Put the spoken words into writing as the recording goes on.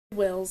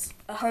Will's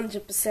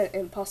 100%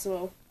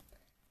 impossible.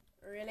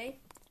 Really?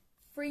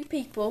 3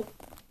 people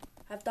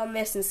have done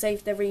this and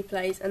saved their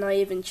replays, and I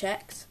even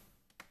checked.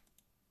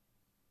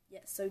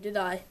 Yes, so did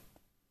I.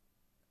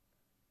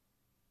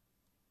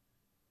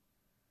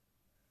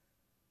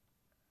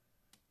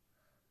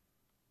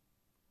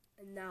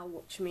 And now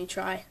watch me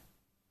try.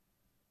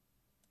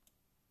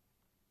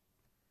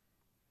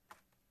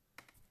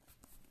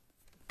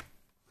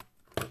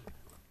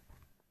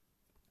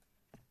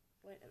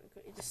 Wait, let me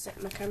quickly just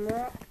set my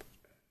camera up.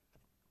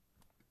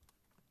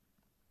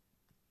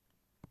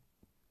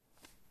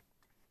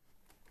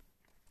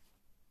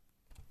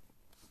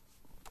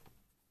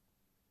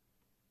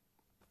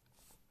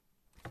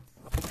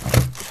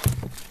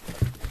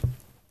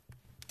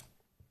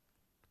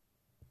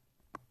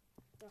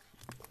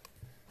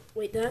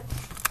 Wait there.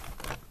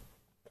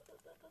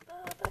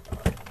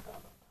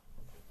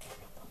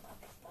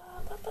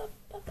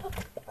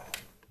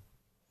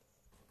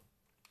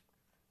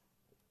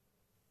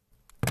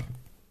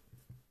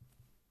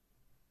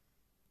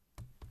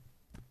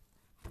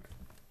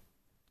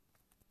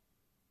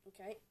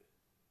 Okay.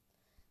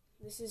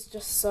 This is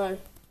just so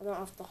I don't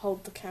have to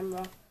hold the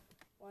camera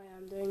while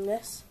I'm doing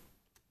this.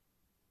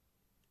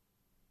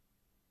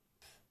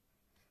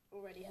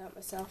 Already hurt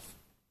myself.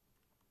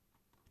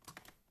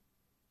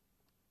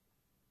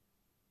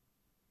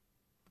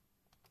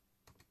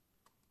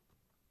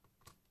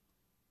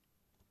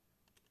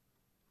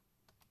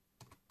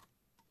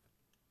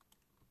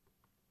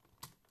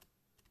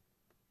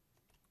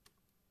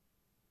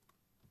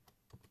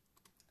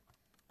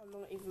 I'm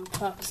not even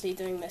purposely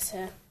doing this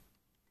here.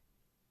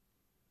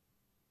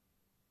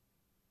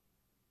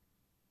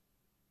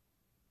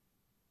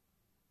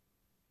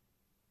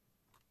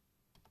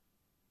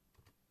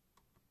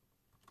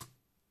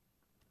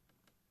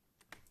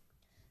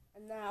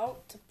 And now,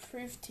 to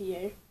prove to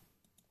you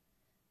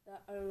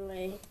that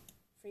only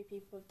 3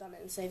 people have done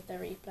it and saved their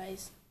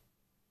replays.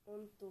 1,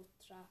 2,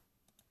 3.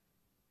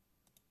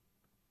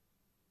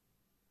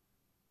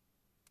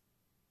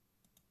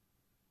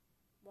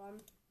 1,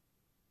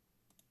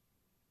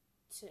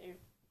 2.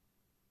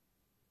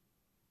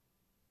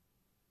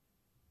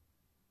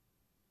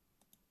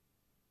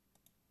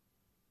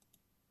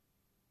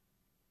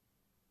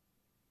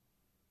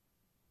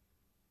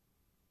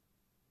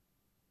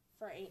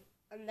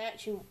 And they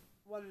actually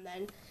won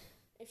then.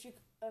 If you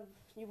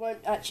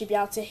won't actually be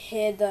able to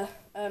hear the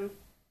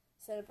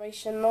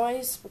celebration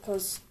noise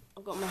because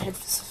I've got my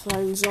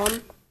headphones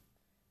on.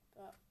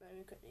 But let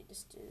me quickly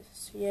just do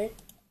this for you.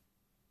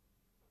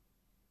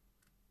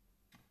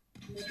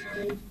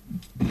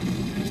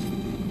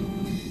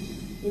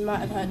 You might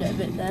have heard it a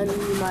bit then,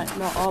 you might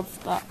not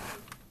have, but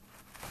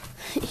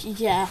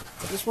yeah,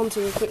 I just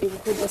wanted to quickly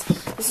record this.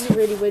 This is a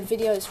really weird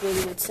video, it's a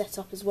really weird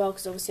setup as well,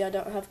 because obviously I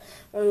don't have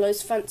one of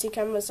those fancy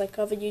cameras like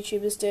other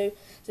YouTubers do,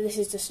 so this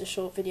is just a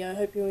short video. I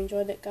hope you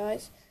enjoyed it,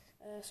 guys.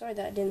 Sorry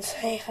that I didn't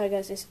say hi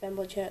guys, this is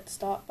butcheek at the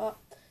start, but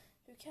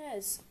who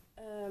cares?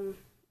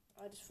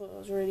 I just thought it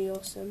was really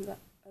awesome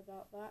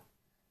about that.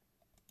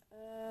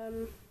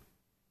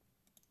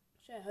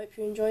 So yeah, I hope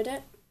you enjoyed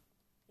it.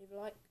 Leave a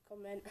like,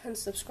 comment and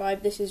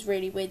subscribe. This is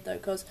really weird though,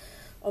 because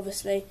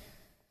obviously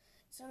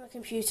it's on the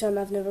computer and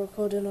I've never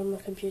recorded on the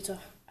computer.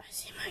 I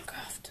see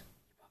Minecraft.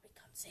 You probably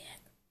can't see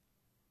it.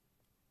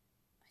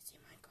 I see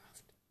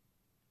Minecraft.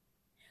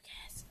 Who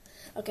cares?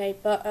 Okay,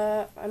 but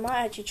I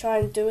might actually try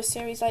and do a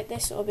series like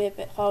this. It'll be a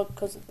bit hard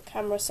because of the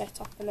camera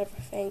setup and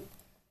everything.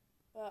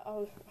 But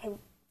I'll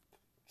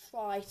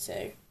try to.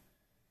 It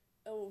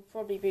will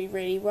probably be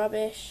really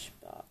rubbish,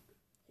 but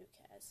who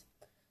cares?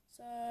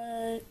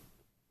 So,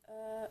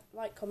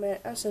 like, comment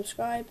and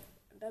subscribe.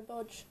 And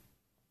butcheek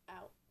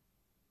out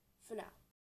for now.